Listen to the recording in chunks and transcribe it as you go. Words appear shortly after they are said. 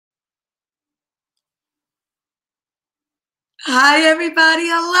Hi, everybody.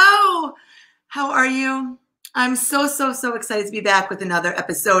 Hello. How are you? I'm so excited to be back with another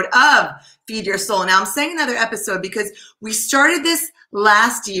episode of Feed Your Soul. Now, I'm saying another episode because we started this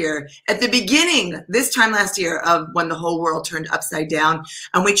last year at the beginning, this time last year, of when the whole world turned upside down.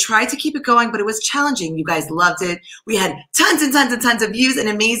 And we tried to keep it going, but it was challenging. You guys loved it. We had tons and tons and tons of views and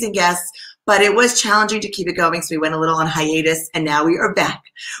amazing guests. But it was challenging to keep it going, so we went a little on hiatus, and now we are back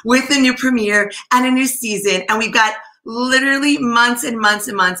with a new premiere and a new season. And we've got literally months and months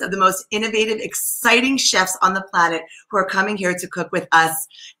and months of the most innovative, exciting chefs on the planet who are coming here to cook with us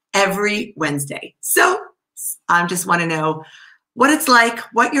every Wednesday. So I just want to know what it's like,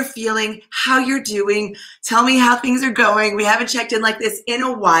 what you're feeling, how you're doing. Tell me how things are going. We haven't checked in like this in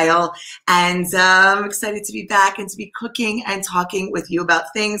a while, and I'm excited to be back and to be cooking and talking with you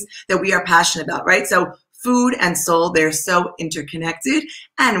about things that we are passionate about, right? So food and soul, they're so interconnected,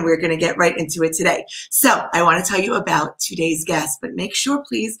 and we're going to get right into it today. So I want to tell you about today's guest, but make sure,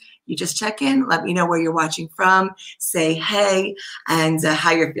 please, you just check in. Let me know where you're watching from. Say hey, and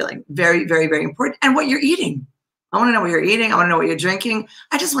how you're feeling. Very, very, very important. And what you're eating. I want to know what you're eating. I want to know what you're drinking.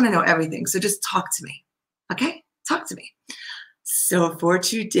 I just want to know everything. So just talk to me. Okay? Talk to me. So for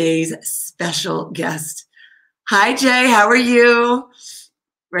today's special guest, hi, Jay. How are you?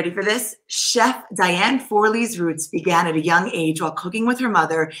 Ready for this? Chef Diane Forley's roots began at a young age while cooking with her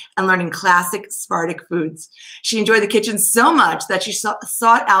mother and learning classic Spartan foods. She enjoyed the kitchen so much that she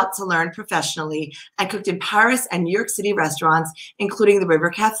sought out to learn professionally and cooked in Paris and New York City restaurants, including the River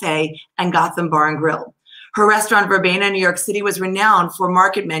Cafe and Gotham Bar and Grill. Her restaurant, Verbena in New York City, was renowned for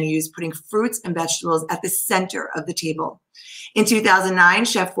market menus, putting fruits and vegetables at the center of the table. In 2009,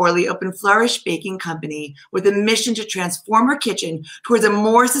 Chef Forley opened Flourish Baking Company with a mission to transform her kitchen towards a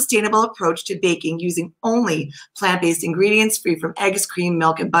more sustainable approach to baking using only plant-based ingredients free from eggs, cream,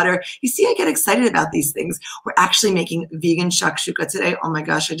 milk, and butter. You see, I get excited about these things. We're actually making vegan shakshuka today. Oh my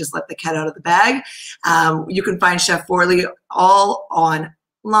gosh, I just let the cat out of the bag. You can find Chef Forley all online.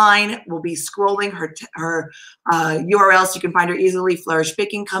 We'll be scrolling her URL so you can find her easily.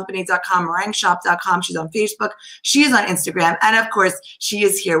 flourishbakingcompany.com, meringueshop.com. She's on Facebook. She is on Instagram. And of course, she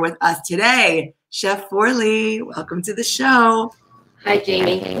is here with us today. Chef Forley, welcome to the show. Hi,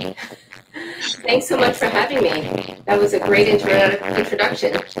 Jamie. Thanks so much for having me. That was a great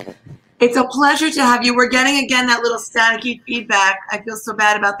introduction. It's a pleasure to have you. We're getting, again, that little staticky feedback. I feel so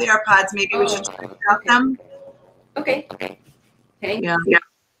bad about the AirPods. Maybe we should check out them. Okay. Yeah.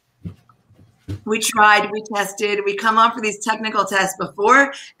 We tried, we tested, we come on for these technical tests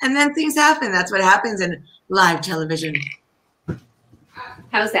before, and then things happen. That's what happens in live television.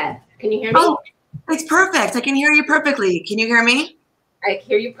 How's that? Can you hear me? Oh, it's perfect. I can hear you perfectly. Can you hear me? I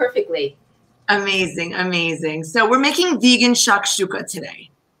hear you perfectly. Amazing, amazing. So we're making vegan shakshuka today.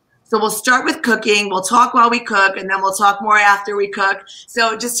 So we'll start with cooking. We'll talk while we cook, and then we'll talk more after we cook.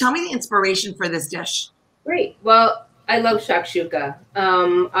 So just tell me the inspiration for this dish. Great. Well, I love shakshuka.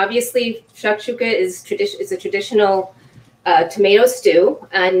 Obviously, shakshuka is a traditional tomato stew,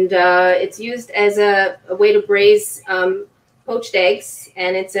 and it's used as a way to braise poached eggs,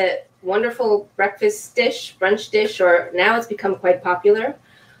 and it's a wonderful breakfast dish, brunch dish, or now it's become quite popular.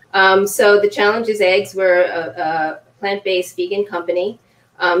 So the challenge is eggs. We're a plant-based vegan company.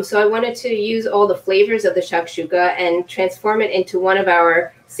 So I wanted to use all the flavors of the shakshuka and transform it into one of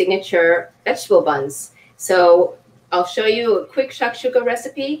our signature vegetable buns. So I'll show you a quick shakshuka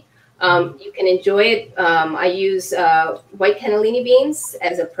recipe. You can enjoy it. I use white cannellini beans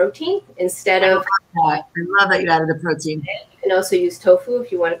as a protein instead of... I love that you added the protein. You can also use tofu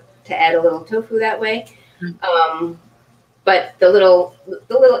if you want to add a little tofu that way. But the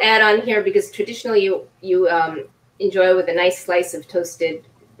little add-on here, because traditionally you enjoy with a nice slice of toasted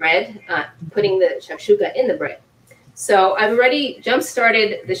bread, putting the shakshuka in the bread. So I've already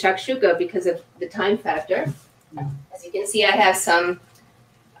jump-started the shakshuka because of the time factor. As you can see, I have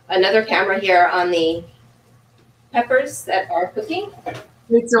another camera here on the peppers that are cooking.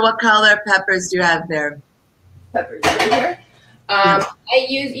 Wait, so what color peppers do you have there? Peppers right here.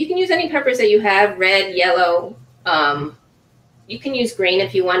 You can use any peppers that you have, red, yellow. You can use green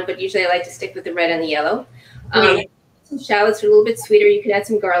if you want, but usually I like to stick with the red and the yellow. Some shallots are a little bit sweeter. You can add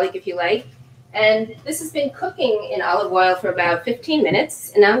some garlic if you like. And this has been cooking in olive oil for about 15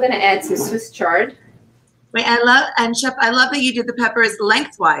 minutes. And now I'm going to add some Swiss chard. Wait, Chef, I love that you did the peppers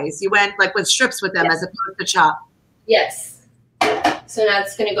lengthwise. You went like with strips with them as opposed to chop. Yes. So now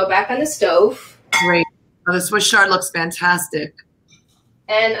it's going to go back on the stove. Great. Oh, the Swiss chard looks fantastic.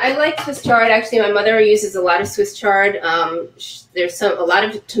 And I like Swiss chard. Actually, my mother uses a lot of Swiss chard. There's a lot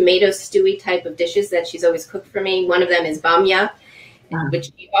of tomato stewy type of dishes that she's always cooked for me. One of them is bamya,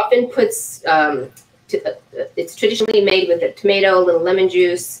 which often puts it's traditionally made with a tomato, a little lemon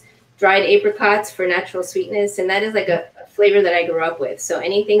juice, dried apricots for natural sweetness, and that is like a flavor that I grew up with. So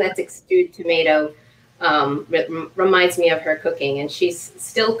anything that's stewed tomato reminds me of her cooking, and she's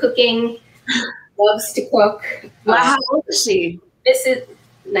still cooking, loves to cook. Wow, how old is she? This is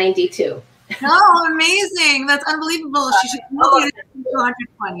 92. Oh, amazing. That's unbelievable. She should be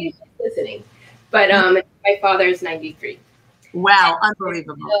 220. Listening. But my father's 93. Wow,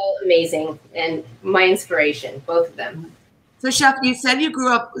 unbelievable. So amazing, and my inspiration, both of them. So, Chef, you said you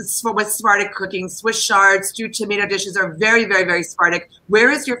grew up with Sephardic cooking. Swiss chard, stewed tomato dishes are very, very, very Sephardic. Where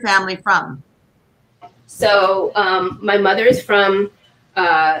is your family from? So, my mother is from,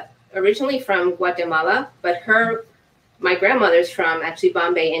 originally from Guatemala, but my grandmother's from actually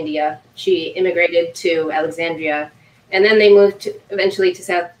Bombay, India. She immigrated to Alexandria, and then they moved eventually to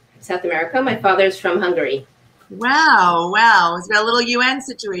South America. My father's from Hungary. Wow, wow. It's got a little UN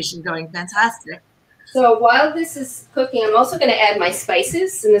situation going. Fantastic. So while this is cooking, I'm also going to add my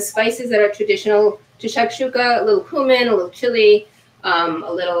spices, and the spices that are traditional to shakshuka, a little cumin, a little chili,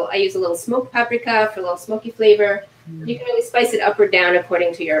 I use a little smoked paprika for a little smoky flavor. You can really spice it up or down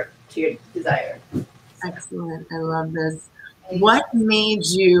according to your desire. Excellent. I love this. What made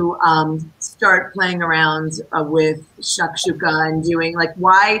you start playing around with shakshuka and doing, like,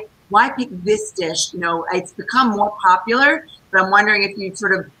 why pick this dish? You know, it's become more popular, but I'm wondering if you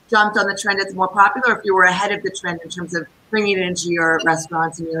sort of jumped on the trend that's more popular, or if you were ahead of the trend in terms of bringing it into your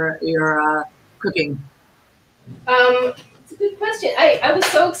restaurants and your cooking. It's a good question. I was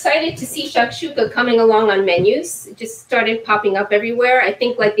so excited to see shakshuka coming along on menus. It just started popping up everywhere. I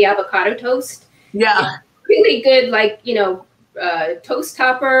think like the avocado toast. Yeah. Really good, like, toast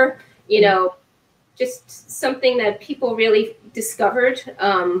topper, just something that people really discovered.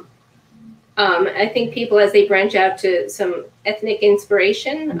 I think people, as they branch out to some ethnic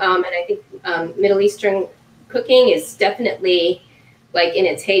inspiration, and I think Middle Eastern cooking is definitely like in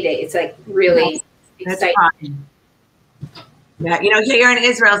its heyday. It's like really exciting. Yeah, here in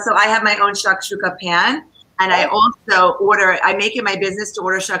Israel, so I have my own shakshuka pan, and I also I make it my business to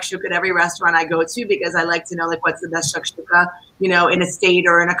order shakshuka at every restaurant I go to, because I like to know like what's the best shakshuka, in a state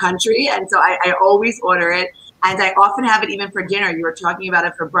or in a country. And so I always order it. And I often have it even for dinner. You were talking about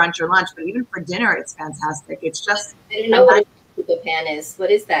it for brunch or lunch, but even for dinner, it's fantastic. It's just. I don't know what a shakshuka pan is. What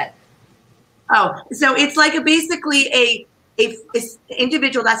is that? Oh, so it's like basically a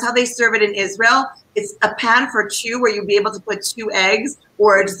individual. That's how they serve it in Israel. It's a pan for two, where you'll be able to put 2 eggs,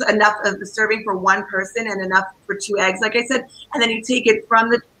 or just enough of the serving for one person and enough for 2 eggs, like I said. And then you take it from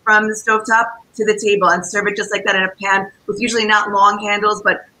the stovetop to the table and serve it just like that in a pan, with usually not long handles,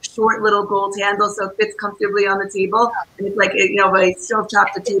 but short little gold handles, so it fits comfortably on the table. And it's like, a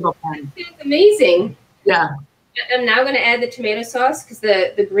stovetop to table pan. It's amazing. Yeah. I'm now going to add the tomato sauce, because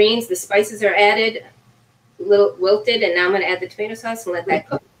the greens, the spices are added, a little wilted, and now I'm going to add the tomato sauce and let that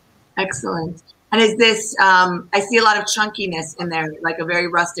cook. Excellent. And is this, I see a lot of chunkiness in there, like a very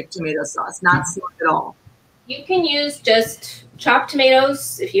rustic tomato sauce, not smooth at all. You can use just chopped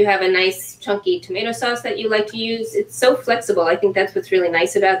tomatoes if you have a nice chunky tomato sauce that you like to use. It's so flexible. I think that's what's really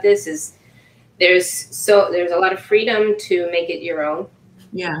nice about this, is there's a lot of freedom to make it your own.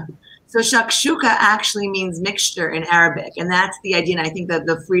 Yeah. So shakshuka actually means mixture in Arabic, and that's the idea. And I think that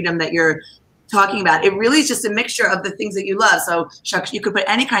the freedom that you're talking about, it really is just a mixture of the things that you love. So you could put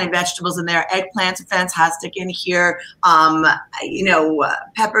any kind of vegetables in there. Eggplants are fantastic in here.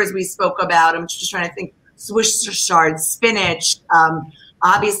 Peppers we spoke about. I'm just trying to think. Swiss chard, spinach.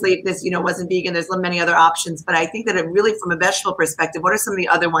 Obviously, if this wasn't vegan, there's many other options. But I think that it really, from a vegetable perspective, what are some of the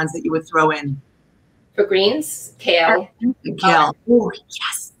other ones that you would throw in? For greens, kale. Kale. Oh,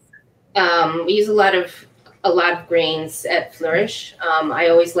 yes. We use a lot of greens at Flourish. I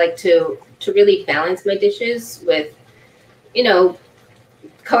always like to really balance my dishes with,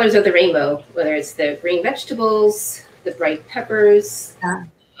 colors of the rainbow, whether it's the green vegetables, the bright peppers,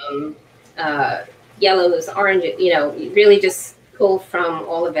 yellows, orange, really just pull from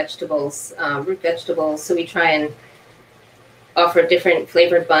all the vegetables, root vegetables. So we try and offer different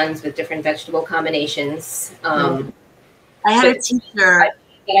flavored buns with different vegetable combinations. I had a teacher.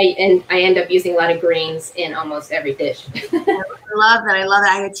 I end up using a lot of greens in almost every dish. I love that.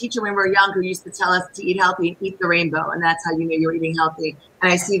 I had a teacher when we were young who used to tell us to eat healthy and eat the rainbow, and that's how you knew you were eating healthy.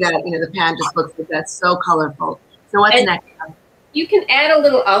 And I see that, the pan just looks like that's so colorful. So what's next? You can add a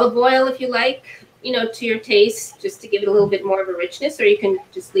little olive oil if you like, to your taste, just to give it a little bit more of a richness, or you can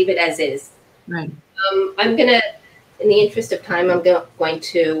just leave it as is. Right. I'm going to, in the interest of time, I'm going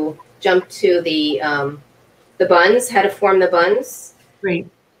to jump to the buns, how to form the buns. Great.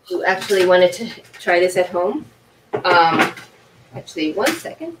 You actually wanted to try this at home. Actually, one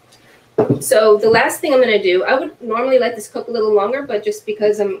second. So the last thing I'm going to do, I would normally let this cook a little longer, but just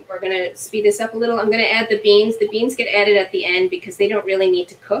because we're going to speed this up a little, I'm going to add the beans. The beans get added at the end because they don't really need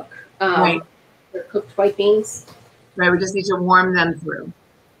to cook. Right. They're cooked white beans. Right, we just need to warm them through.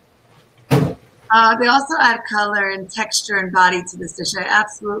 They also add color and texture and body to this dish. I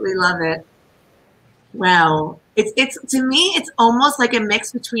absolutely love it. Wow. It's to me, it's almost like a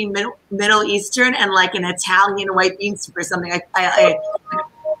mix between Middle Eastern and like an Italian white bean soup or something.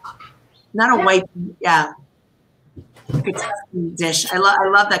 Not a white, yeah. It's a dish. I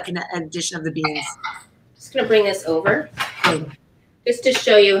love that addition of the beans. Just gonna bring this over, just to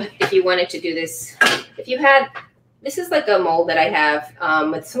show you if you wanted to do this. If you had, this is like a mold that I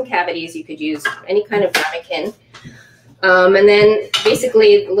have with some cavities. You could use any kind of ramekin. And then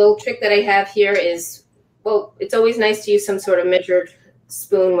basically the little trick that I have here is, well, it's always nice to use some sort of measured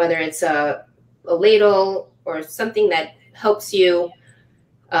spoon, whether it's a ladle or something that helps you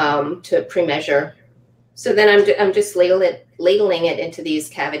to pre-measure. So then I'm just ladling it into these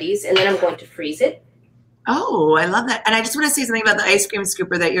cavities, and then I'm going to freeze it. Oh, I love that. And I just want to say something about the ice cream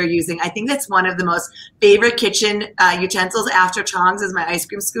scooper that you're using. I think that's one of the most favorite kitchen utensils after tongs is my ice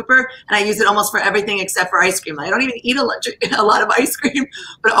cream scooper. And I use it almost for everything except for ice cream. I don't even eat a lot of ice cream,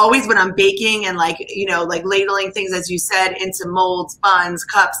 but always when I'm baking and like ladling things, as you said, into molds, buns,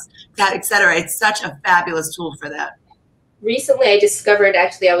 cups, etc. It's such a fabulous tool for that. Recently, I discovered,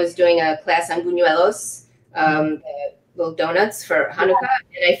 actually, I was doing a class on buñuelos, little donuts for Hanukkah,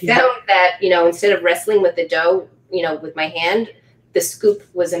 and I found that, instead of wrestling with the dough, with my hand, the scoop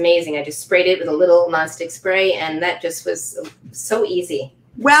was amazing. I just sprayed it with a little nonstick spray, and that just was so easy.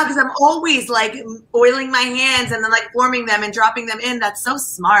 Wow, because I'm always like oiling my hands and then like forming them and dropping them in. That's so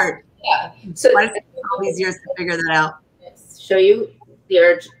smart. Yeah. So why does it take all these years to figure that out? Show you,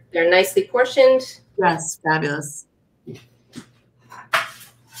 they're nicely portioned. Yes, fabulous.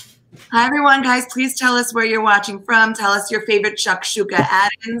 Hi, everyone. Guys, please tell us where you're watching from. Tell us your favorite shakshuka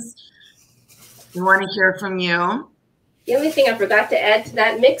add-ins. We want to hear from you. The only thing I forgot to add to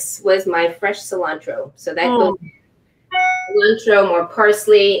that mix was my fresh cilantro. So that goes cilantro, more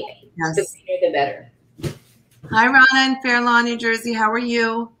parsley. Yes. The sweeter, the better. Hi, Rana in Fair Lawn, New Jersey. How are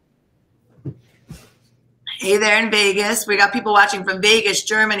you? Hey there in Vegas. We got people watching from Vegas,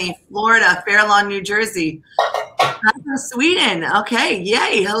 Germany, Florida, Fair Lawn, New Jersey. I'm from Sweden. Okay,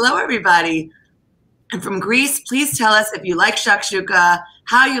 yay. Hello, everybody. And from Greece, please tell us if you like shakshuka,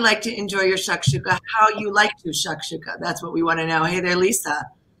 how you like to enjoy your shakshuka, how you like to shakshuka. That's what we want to know. Hey there, Lisa.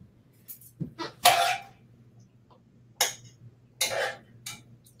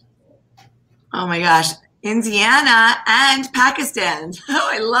 Oh, my gosh. Indiana and Pakistan. Oh,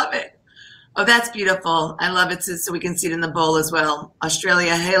 I love it. Oh, that's beautiful. I love it so we can see it in the bowl as well.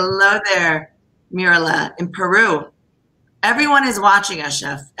 Australia, hello there. Mirala in Peru. Everyone is watching us,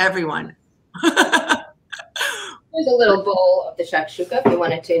 Chef. Everyone. There's a little bowl of the shakshuka if you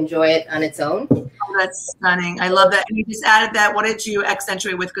wanted to enjoy it on its own. Oh, that's stunning. I love that. And you just added that. What did you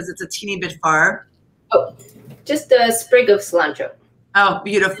accentuate with? Because it's a teeny bit far. Oh, just a sprig of cilantro. Oh,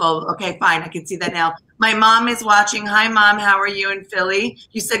 beautiful. Okay, fine. I can see that now. My mom is watching. Hi, Mom. How are you in Philly?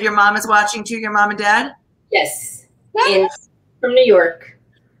 You said your mom is watching too, your mom and dad? Yes. From New York.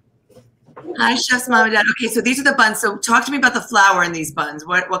 Hi, Chef's mom and dad. Okay, so these are the buns. So talk to me about the flour in these buns.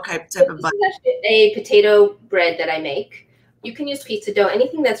 What type of bun? This is a potato bread that I make. You can use pizza dough,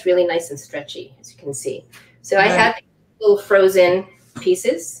 anything that's really nice and stretchy, as you can see. So I have little frozen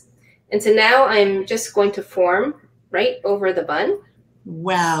pieces. And so now I'm just going to form right over the bun.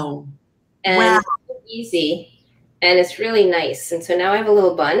 Wow. And it's easy. And it's really nice. And so now I have a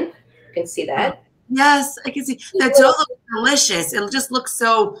little bun. You can see that. Yes, I can see. That dough looks delicious. It just looks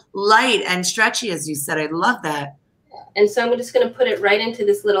so light and stretchy, as you said. I love that. And so I'm just going to put it right into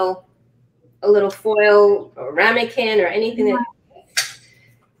this little foil or ramekin or anything. Yeah.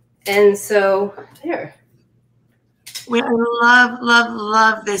 And so there. I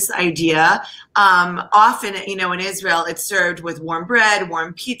love this idea. Often, in Israel, it's served with warm bread,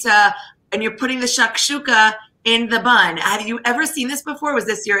 warm pizza, and you're putting the shakshuka in the bun. Have you ever seen this before? Was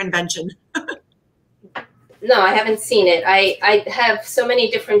this your invention? No, I haven't seen it. I have so many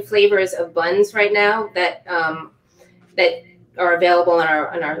different flavors of buns right now that that are available on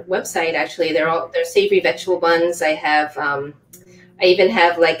our website. Actually, they're savory vegetable buns. I have I even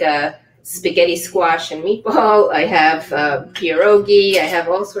have like a spaghetti squash and meatball. I have pierogi. I have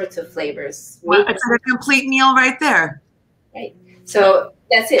all sorts of flavors. Well, it's a complete meal right there. Right. So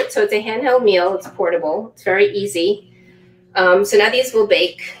that's it. So it's a handheld meal. It's portable. It's very easy. So now these will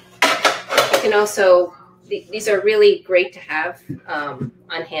bake. You can also, these are really great to have on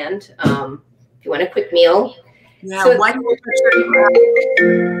hand if you want a quick meal. Yeah. So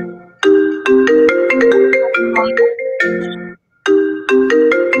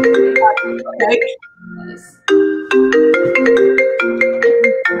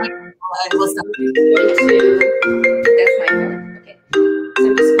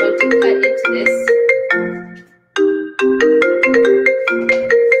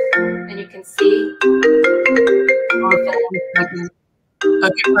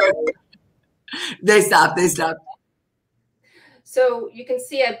They stopped. They stopped. So you can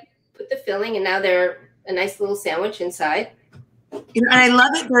see I put the filling, and now they're a nice little sandwich inside. You know, and I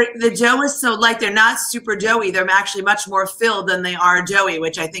love it. The dough is so light. They're not super doughy. They're actually much more filled than they are doughy,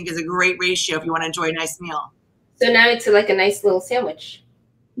 which I think is a great ratio if you want to enjoy a nice meal. So now it's like a nice little sandwich.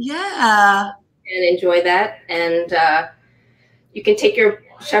 Yeah. And enjoy that. And you can take your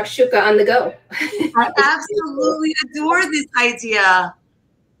shakshuka on the go. I absolutely adore this idea.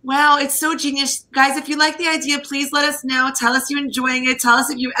 Wow, it's so genius. Guys, if you like the idea, please let us know. Tell us you're enjoying it. Tell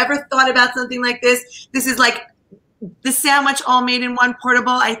us if you ever thought about something like this. This is like the sandwich all made in one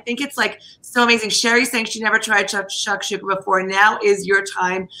portable. I think it's like so amazing. Sherry's saying she never tried shakshuka before. Now is your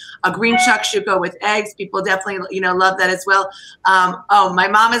time. A green shakshuka with eggs. People definitely, you know, love that as well. Oh, my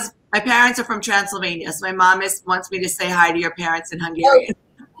parents are from Transylvania. So my mom wants me to say hi to your parents in Hungarian.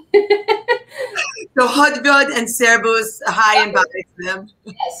 So Hodvod and Serbus, hi and bye to them.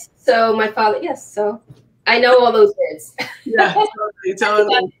 Yes. So my father, yes. So I know all those words. Yeah,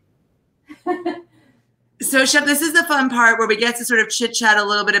 totally. So Chef, this is the fun part where we get to sort of chit chat a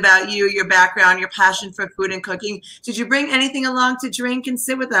little bit about you, your background, your passion for food and cooking. Did you bring anything along to drink and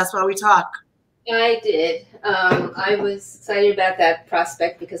sit with us while we talk? I did. I was excited about that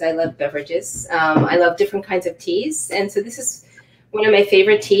prospect because I love beverages. I love different kinds of teas. And so this is one of my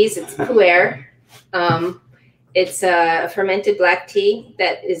favorite teas. It's Pu'er. It's a fermented black tea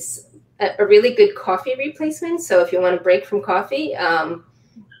that is a really good coffee replacement. So if you want to break from coffee,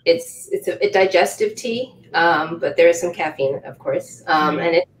 it's a digestive tea, but there is some caffeine, of course.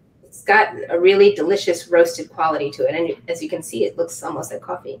 And it's got a really delicious roasted quality to it. And as you can see, it looks almost like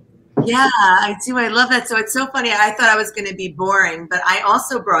coffee. Yeah, I do. I love that. So it's so funny. I thought I was going to be boring, but I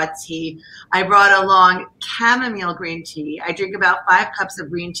also brought tea. I brought along chamomile green tea. I drink about 5 cups of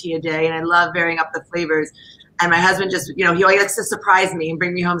green tea a day, and I love varying up the flavors. And my husband just, you know, he always likes to surprise me and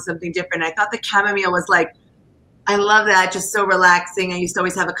bring me home something different. I thought the chamomile was like, I love that. Just so relaxing. I used to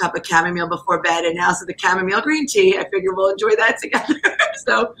always have a cup of chamomile before bed, and now so the chamomile green tea, I figure we'll enjoy that together.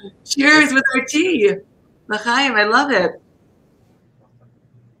 So cheers with our tea. L'chaim, I love it.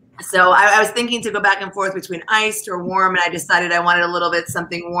 So I was thinking to go back and forth between iced or warm, and I decided I wanted a little bit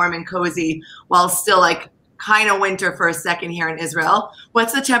something warm and cozy while still like kind of winter for a second here in Israel.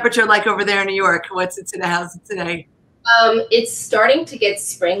 What's the temperature like over there in New York? What's it today? How's it today? It's starting to get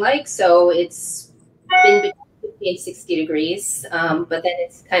spring-like, so it's been between 50 and 60 degrees, but then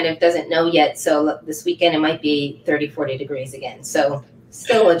it's kind of doesn't know yet. So this weekend it might be 30, 40 degrees again. So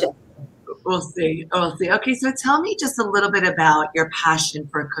still adjusting. We'll see. Oh, we'll see. Okay, so tell me just a little bit about your passion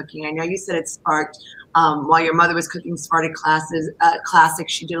for cooking. I know you said it sparked while your mother was cooking Sephardic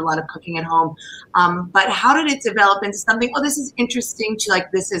classics. She did a lot of cooking at home. But how did it develop into something, oh, this is interesting, to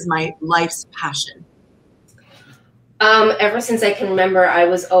like, this is my life's passion? Ever since I can remember, I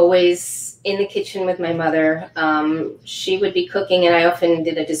was always in the kitchen with my mother. She would be cooking, and I often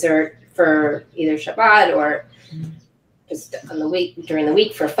did a dessert for either Shabbat or just on the week, during the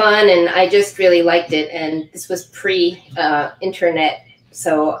week for fun, and I just really liked it. And this was pre-internet,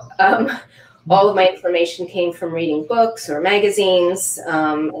 so all of my information came from reading books or magazines,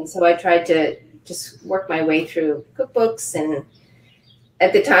 and so I tried to just work my way through cookbooks. And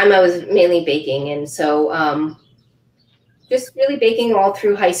at the time, I was mainly baking, and so just really baking all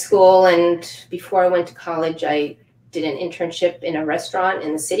through high school. And before I went to college, I did an internship in a restaurant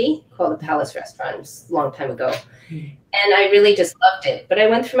in the city called the Palace Restaurant. It was a long time ago. And I really just loved it. But I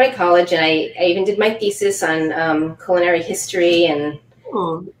went through my college, and I even did my thesis on culinary history and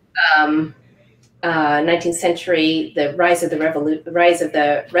 19th century, the rise of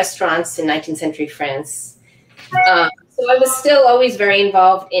the restaurants in 19th century France. So I was still always very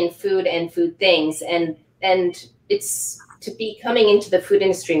involved in food and food things. And it's to be coming into the food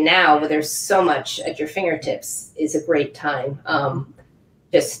industry now, where there's so much at your fingertips, is a great time.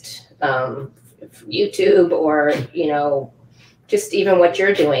 YouTube, or, you know, just even what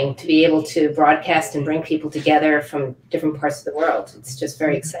you're doing, to be able to broadcast and bring people together from different parts of the world. It's just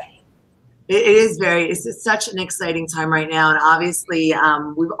very exciting. It's such an exciting time right now. And obviously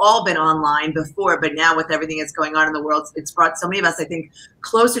we've all been online before, but now with everything that's going on in the world, it's brought so many of us, I think,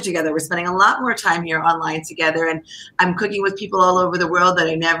 closer together. We're spending a lot more time here online together, and I'm cooking with people all over the world that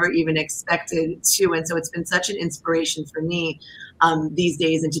I never even expected to. And so it's been such an inspiration for me these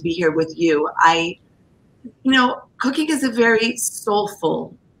days, and to be here with you. Cooking is a very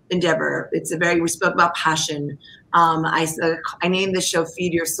soulful endeavor. We spoke about passion. I named the show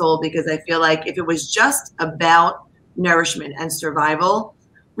Feed Your Soul because I feel like if it was just about nourishment and survival,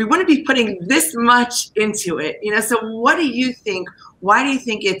 we wouldn't be putting this much into it. So what do you think? Why do you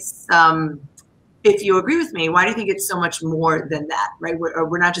think it's, if you agree with me, why do you think it's so much more than that, right?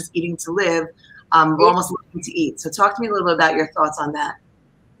 We're not just eating to live. we're almost looking to eat. So talk to me a little bit about your thoughts on that.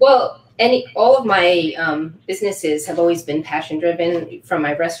 Well, all of my businesses have always been passion driven. From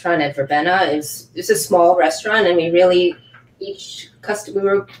my restaurant at Verbena, it's a small restaurant, and we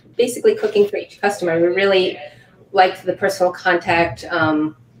were basically cooking for each customer. We really liked the personal contact,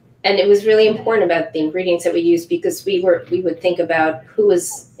 and it was really important about the ingredients that we used, because we would think about who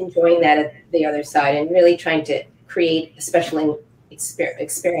was enjoying that at the other side, and really trying to create a special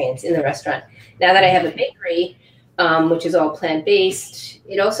experience in the restaurant. Now that I have a bakery, which is all plant-based,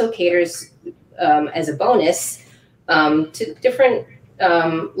 it also caters as a bonus to different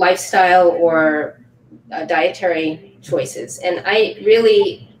lifestyle or dietary choices. And I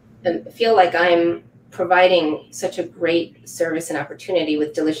really feel like I'm providing such a great service and opportunity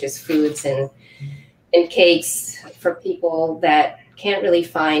with delicious foods and cakes for people that can't really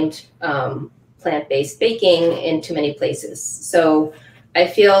find plant-based baking in too many places. So I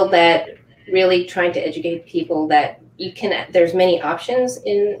feel that really trying to educate people that there's many options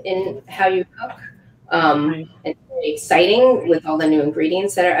in how you cook. And it's very exciting with all the new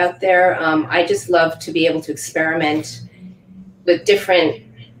ingredients that are out there. I just love to be able to experiment with different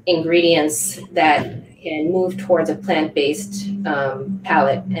ingredients that can move towards a plant-based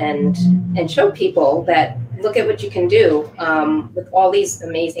palette and show people that look at what you can do with all these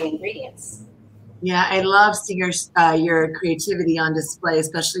amazing ingredients. Yeah, I love seeing your creativity on display,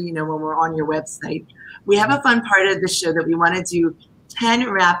 especially, when we're on your website. We have a fun part of the show that we want to do 10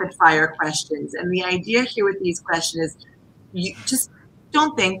 rapid fire questions. And the idea here with these questions is you just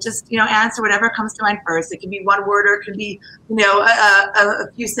don't think, just, answer whatever comes to mind first. It can be one word or it can be, a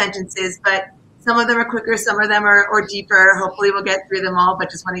few sentences, but some of them are quicker, some of them are deeper. Hopefully we'll get through them all, but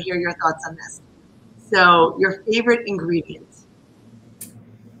just want to hear your thoughts on this. So your favorite ingredient?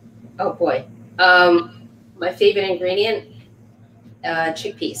 Oh boy. My favorite ingredient,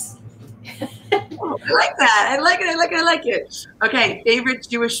 chickpeas. Oh, I like that. I like it. Okay, favorite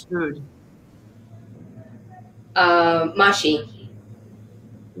Jewish food? Mashi.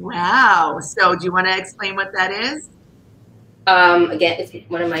 Wow. So do you want to explain what that is? Again, it's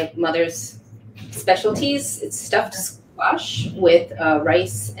one of my mother's specialties. It's stuffed squash with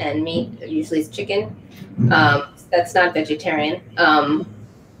rice and meat. Usually it's chicken. That's not vegetarian.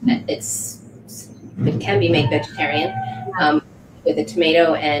 It can be made vegetarian with a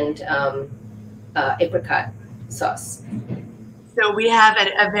tomato and apricot sauce. So we have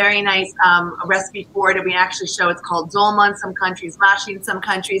a very nice recipe for it, and we actually show it's called dolma in some countries, mashi in some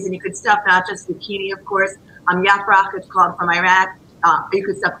countries, and you could stuff not just zucchini, of course, yaprok, it's called from Iraq. You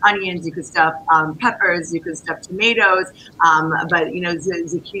could stuff onions, you could stuff peppers, you could stuff tomatoes, but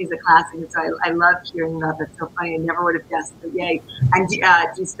zucchini is a classic, and so I love hearing that. That's so funny. I never would have guessed, but yay. And do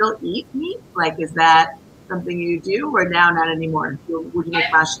you still eat meat? Like, is that something you do, or now not anymore? Would you make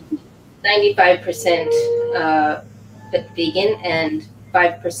mashi? 95% vegan, and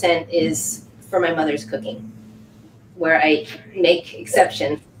 5% is for my mother's cooking, where I make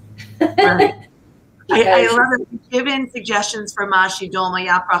exceptions. Right. I love it. Given suggestions for mashi, dolma,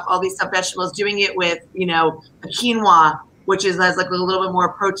 yaprok, all these stuff vegetables, doing it with, a quinoa, which has like a little bit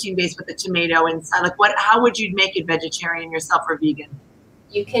more protein based with the tomato inside. Like, how would you make it vegetarian yourself or vegan?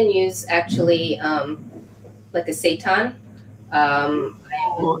 You can use actually like a seitan.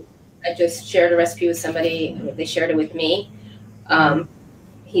 I just shared a recipe with somebody. They shared it with me.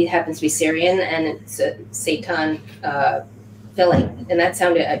 He happens to be Syrian, and it's a seitan filling, and that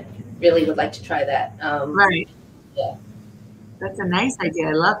sounded. I really would like to try that. Right. Yeah. That's a nice idea.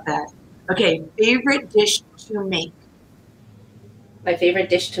 I love that. Okay, favorite dish to make? My favorite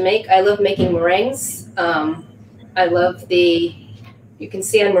dish to make? I love making meringues. I love you can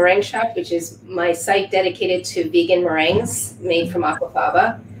see on Meringue Shop, which is my site dedicated to vegan meringues made from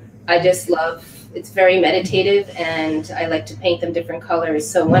aquafaba. I just love, it's very meditative, and I like to paint them different colors.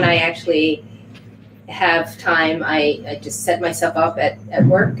 So when I actually have time, I just set myself up at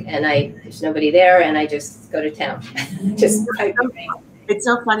work, and there's nobody there, and I just go to town. It's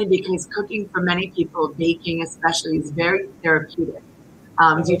so funny because cooking for many people, baking especially, is very therapeutic.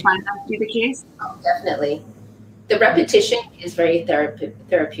 Do you find that to be the case? Oh, definitely. The repetition is very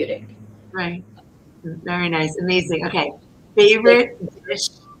therapeutic. Right. Very nice. Amazing. Okay. Favorite dish?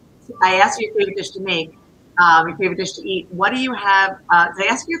 I asked you your favorite dish to make, your favorite dish to eat. What do you have? Did I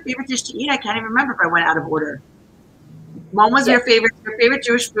ask you your favorite dish to eat? I can't even remember if I went out of order. One was your favorite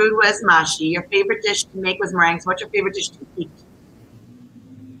Jewish food was mashi. Your favorite dish to make was meringues. What's your favorite dish to eat?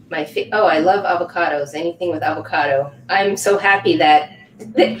 I love avocados. Anything with avocado. I'm so happy that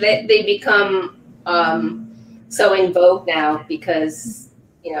they become so in vogue now, because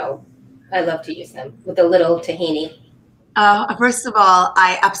I love to use them with a little tahini. First of all,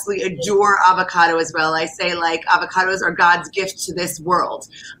 I absolutely adore avocado as well. I say like avocados are God's gift to this world.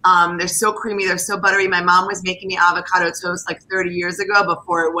 They're so creamy, they're so buttery. My mom was making me avocado toast like 30 years ago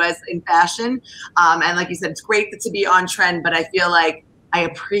before it was in fashion. And like you said, it's great to be on trend, but I feel like I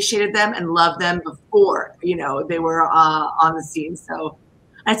appreciated them and loved them before, you know, they were on the scene. So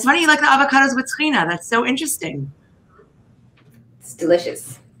and it's funny you like the avocados with tahina. That's so interesting. It's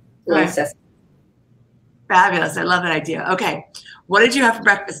delicious. Right. Fabulous. I love that idea. Okay. What did you have for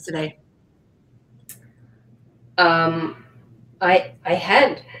breakfast today? I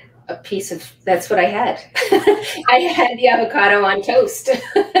had a piece of, that's what I had. I had the avocado on toast.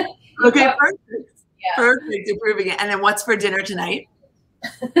 Okay, perfect. Yeah. Perfect. Improving it. And then what's for dinner tonight?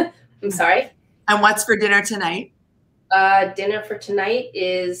 I'm sorry? And what's for dinner tonight? Dinner for tonight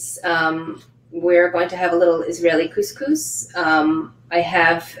is we're going to have a little Israeli couscous. I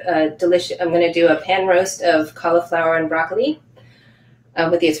have delicious. I'm going to do a pan roast of cauliflower and broccoli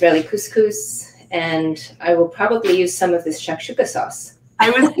with the Israeli couscous, and I will probably use some of this shakshuka sauce. I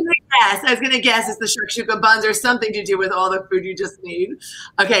was going to guess it's the shakshuka buns or something to do with all the food you just made.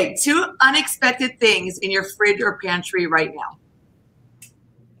 Okay, 2 unexpected things in your fridge or pantry right now.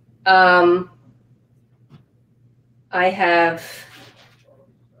 I have.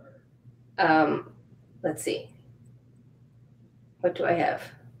 Let's see. What do I have?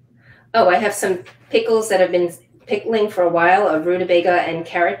 Oh, I have some pickles that have been pickling for a while, a rutabaga and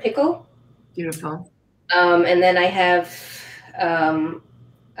carrot pickle. Beautiful. And then I have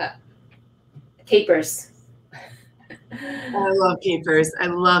capers. I love capers. I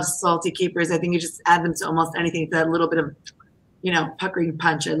love salty capers. I think you just add them to almost anything, that little bit of, you know, puckering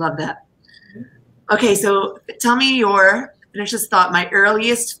punch. I love that. Okay, so tell me finish this thought, my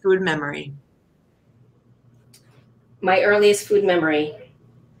earliest food memory. My earliest food memory.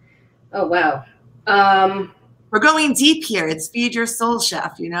 Oh, wow. We're going deep here. It's Feed Your Soul,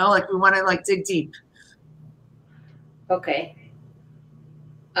 Chef, you know, like we want to like dig deep. Okay.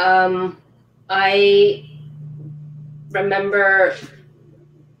 I remember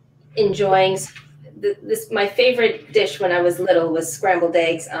enjoying this. My favorite dish when I was little was scrambled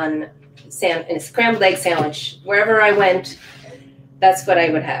eggs on a scrambled egg sandwich. Wherever I went, that's what I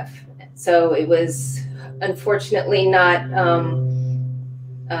would have. So it was unfortunately not.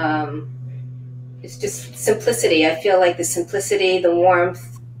 It's just simplicity. I feel like the simplicity, the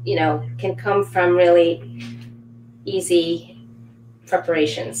warmth, you know, can come from really easy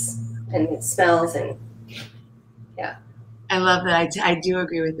preparations and smells, and yeah. I love that. I do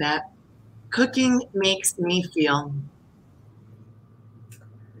agree with that. Cooking makes me feel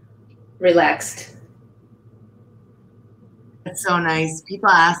relaxed. That's so nice. People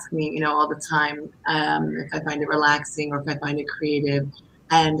ask me, you know, all the time if I find it relaxing or if I find it creative.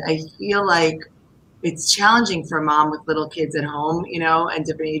 And I feel like it's challenging for a mom with little kids at home, you know, and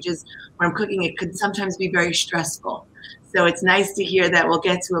different ages. When I'm cooking, it could sometimes be very stressful. So it's nice to hear that we'll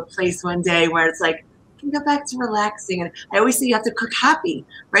get to a place one day where it's like, can go back to relaxing. And I always say you have to cook happy,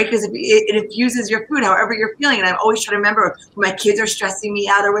 right? Because it infuses your food however you're feeling. And I always try to remember when my kids are stressing me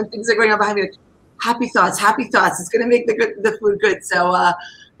out or when things are going on behind me, like, happy thoughts, happy thoughts. It's going to make the food good. So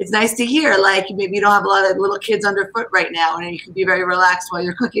it's nice to hear, like, maybe you don't have a lot of little kids underfoot right now and you can be very relaxed while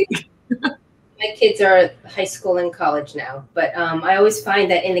you're cooking. My kids are high school and college now, but I always find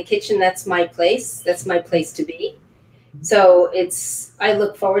that in the kitchen, that's my place. That's my place to be. So I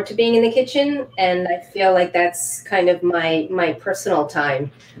look forward to being in the kitchen, and I feel like that's kind of my personal time.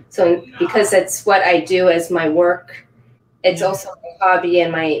 So because that's what I do as my work, it's also my hobby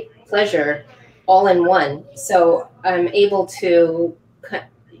and my pleasure all in one. So I'm able to,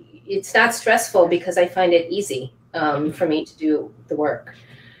 it's not stressful because I find it easy for me to do the work.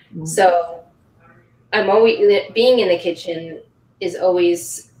 Mm-hmm. So I'm always, being in the kitchen is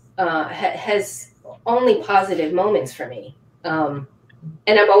always, has only positive moments for me. And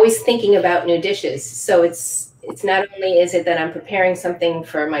I'm always thinking about new dishes. So it's not only is it that I'm preparing something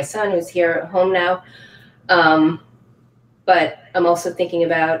for my son who's here at home now, but I'm also thinking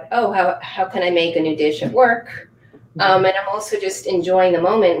about, how can I make a new dish at work? And I'm also just enjoying the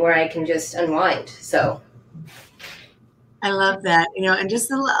moment where I can just unwind. So I love that, you know, and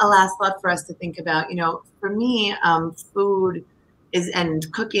just a last thought for us to think about, you know, for me, food and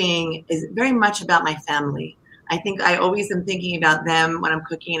cooking is very much about my family. I think I always am thinking about them when I'm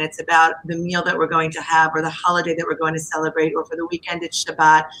cooking, and it's about the meal that we're going to have or the holiday that we're going to celebrate, or for the weekend it's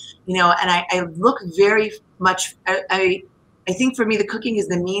Shabbat, you know, and I look very much, I think for me, the cooking is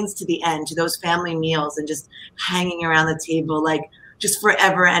the means to the end, to those family meals and just hanging around the table, like just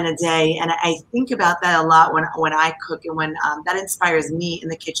forever and a day. And I think about that a lot when I cook, and when that inspires me in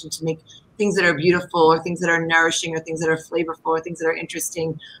the kitchen to make things that are beautiful or things that are nourishing or things that are flavorful or things that are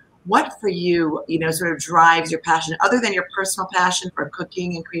interesting. What for you, sort of drives your passion other than your personal passion for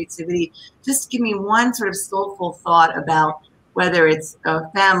cooking and creativity? Just give me one sort of soulful thought about whether it's a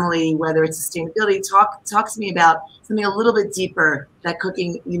family, whether it's sustainability. Talk to me about something a little bit deeper that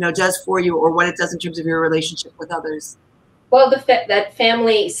cooking, does for you, or what it does in terms of your relationship with others. Well, that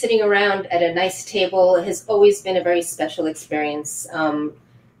family sitting around at a nice table has always been a very special experience.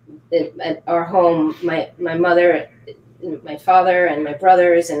 At our home, my mother, my father, and my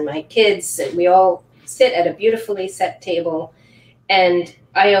brothers and my kids, we all sit at a beautifully set table, and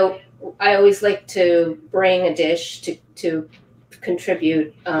I always like to bring a dish to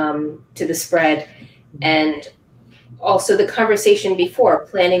contribute to the spread, and also the conversation before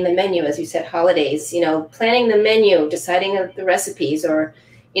planning the menu, as you said, holidays, planning the menu, deciding the recipes, or,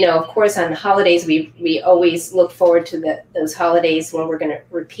 of course, on holidays, we always look forward to those holidays when we're going to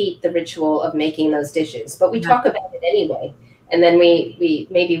repeat the ritual of making those dishes. But we talk about it anyway, and then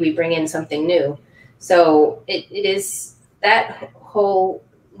maybe we bring in something new. So it is that whole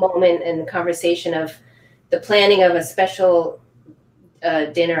moment and conversation of the planning of a special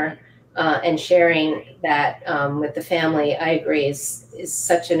dinner and sharing that with the family, I agree, is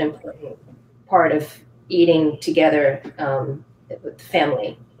such an important part of eating together with the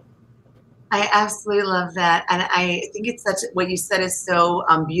family. I absolutely love that. And I think it's what you said is so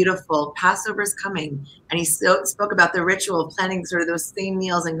beautiful. Passover's coming. And he spoke about the ritual of planning sort of those same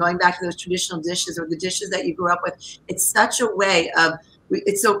meals and going back to those traditional dishes or the dishes that you grew up with. It's such a way of,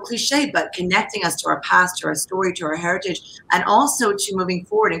 it's so cliche, but connecting us to our past, to our story, to our heritage, and also to moving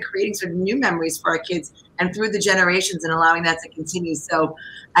forward and creating sort of new memories for our kids and through the generations and allowing that to continue. So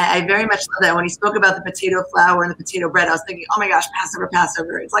I very much love that. When he spoke about the potato flour and the potato bread, I was thinking, oh my gosh,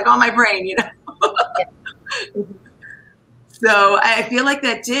 Passover. It's like on my brain, So I feel like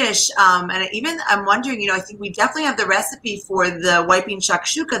that dish, and even I'm wondering, I think we definitely have the recipe for the wiping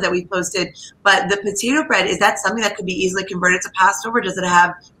shakshuka that we posted, but the potato bread, is that something that could be easily converted to Passover? Does it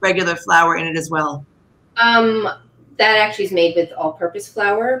have regular flour in it as well? That actually is made with all-purpose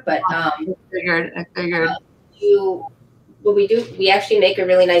flour, but I figured. What we do, we actually make a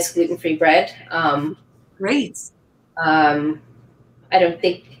really nice gluten-free bread. Great. I don't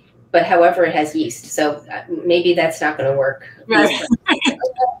think. But however, it has yeast, so maybe that's not going to work. Right. I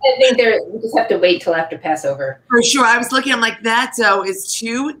think we just have to wait till after Passover. For sure. I was looking, I'm like, that dough is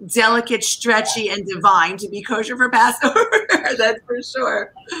too delicate, stretchy, and divine to be kosher for Passover. That's for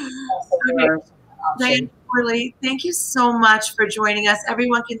sure. Diane Corley, thank you so much for joining us.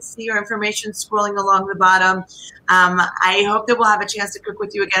 Everyone can see your information scrolling along the bottom. I hope that we'll have a chance to cook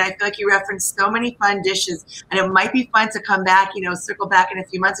with you again. I feel like you referenced so many fun dishes, and it might be fun to come back, circle back in a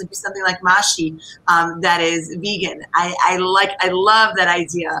few months and do something like mashi that is vegan. I love that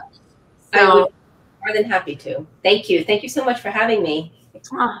idea. So, I would be more than happy to. Thank you. Thank you so much for having me.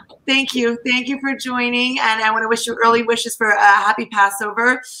 Oh, thank you. Thank you for joining. And I want to wish you early wishes for a happy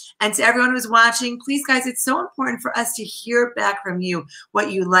Passover. And to everyone who's watching, please, guys, it's so important for us to hear back from you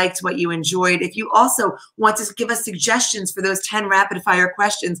what you liked, what you enjoyed. If you also want to give us suggestions for those 10 rapid fire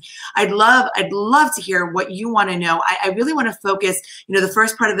questions, I'd love to hear what you want to know. I really want to focus, the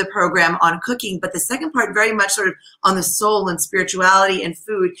first part of the program on cooking, but the second part very much sort of on the soul and spirituality and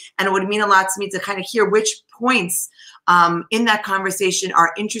food. And it would mean a lot to me to kind of hear which points in that conversation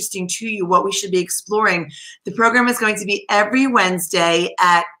are interesting to you, what we should be exploring. The program is going to be every Wednesday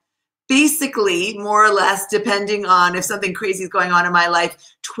at basically, more or less, depending on if something crazy is going on in my life,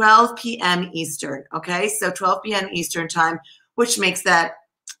 12 p.m. Eastern. Okay, so 12 p.m. Eastern time, which makes that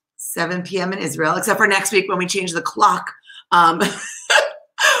 7 p.m. in Israel, except for next week when we change the clock.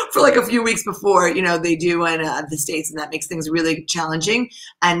 For like a few weeks before, they do in the States, and that makes things really challenging.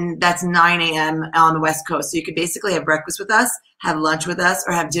 And that's 9 a.m. on the West Coast. So you could basically have breakfast with us, have lunch with us,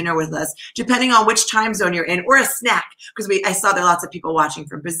 or have dinner with us, depending on which time zone you're in, or a snack. Because I saw there are lots of people watching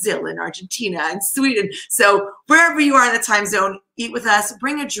from Brazil and Argentina and Sweden. So wherever you are in the time zone, eat with us,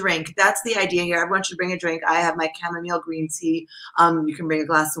 bring a drink. That's the idea here. Everyone should bring a drink. I have my chamomile green tea. You can bring a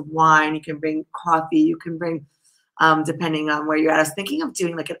glass of wine. You can bring coffee. You can bring depending on where you're at. I was thinking of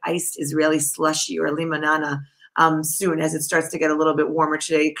doing like an iced Israeli slushy or a limonana soon as it starts to get a little bit warmer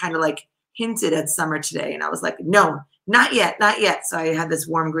today, kind of like hinted at summer today. And I was like, no, not yet, not yet. So I had this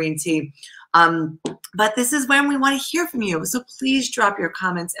warm green tea. But this is when we want to hear from you. So please drop your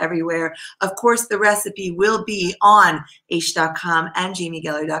comments everywhere. Of course, the recipe will be on aish.com and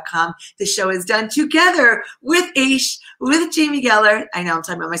jamiegeller.com. The show is done together with Aish, with Jamie Geller. I know I'm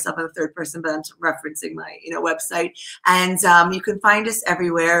talking about myself in the third person, but I'm referencing my website. And you can find us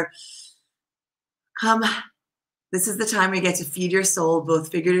everywhere. Come This is the time we get to feed your soul,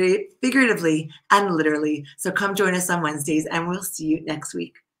 both figuratively and literally. So come join us on Wednesdays, and we'll see you next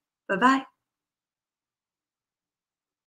week. Bye-bye.